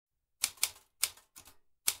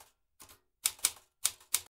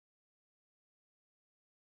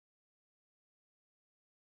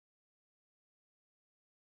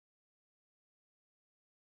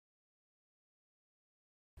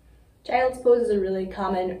Child's pose is a really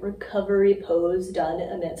common recovery pose done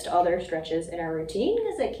amidst other stretches in our routine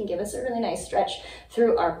because it can give us a really nice stretch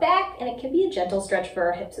through our back, and it can be a gentle stretch for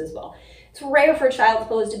our hips as well. It's rare for child's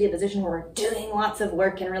pose to be a position where we're doing lots of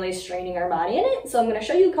work and really straining our body in it. So I'm going to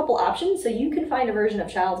show you a couple options so you can find a version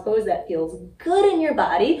of child's pose that feels good in your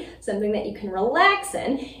body, something that you can relax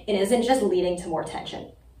in and isn't just leading to more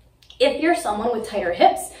tension. If you're someone with tighter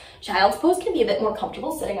hips, child's pose can be a bit more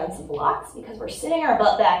comfortable sitting on some blocks because we're sitting our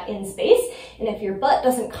butt back in space. And if your butt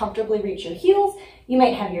doesn't comfortably reach your heels, you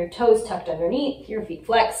might have your toes tucked underneath, your feet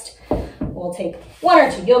flexed. We'll take 1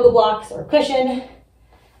 or 2 yoga blocks or cushion,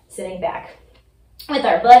 sitting back with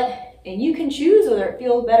our butt. And you can choose whether it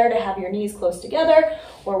feels better to have your knees close together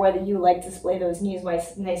or whether you like to splay those knees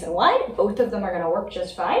nice and wide. Both of them are going to work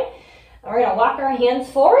just fine. We're going to walk our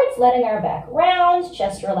hands forwards, letting our back round,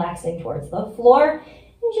 chest relaxing towards the floor,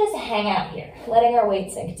 and just hang out here, letting our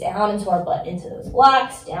weight sink down into our butt, into those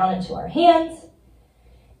blocks, down into our hands.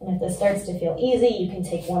 And if this starts to feel easy, you can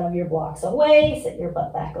take one of your blocks away, sit your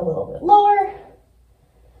butt back a little bit lower.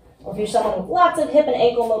 Or if you're someone with lots of hip and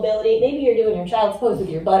ankle mobility, maybe you're doing your child's pose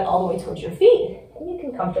with your butt all the way towards your feet, and you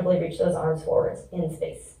can comfortably reach those arms forwards in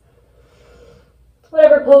space.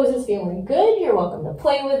 Whatever pose is feeling good, you're welcome to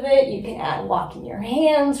play with it. You can add walking your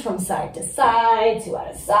hands from side to side to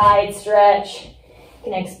add a side stretch. You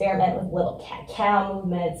can experiment with little cat-cow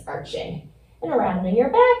movements, arching and rounding your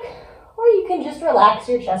back. Or you can just relax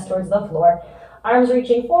your chest towards the floor, arms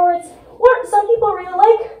reaching forwards. Or some people really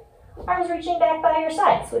like arms reaching back by your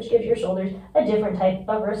sides, which gives your shoulders a different type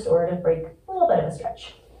of restorative break, a little bit of a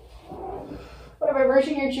stretch. Whatever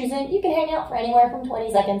version you're choosing, you can hang out for anywhere from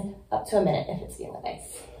 20 seconds up to a minute if it's feeling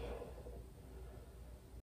nice.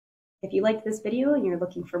 If you liked this video and you're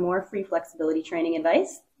looking for more free flexibility training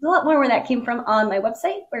advice, there's a lot more where that came from on my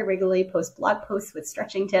website, where I regularly post blog posts with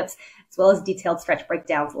stretching tips, as well as detailed stretch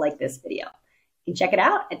breakdowns like this video. You can check it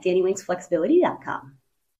out at DannyWinksFlexibility.com.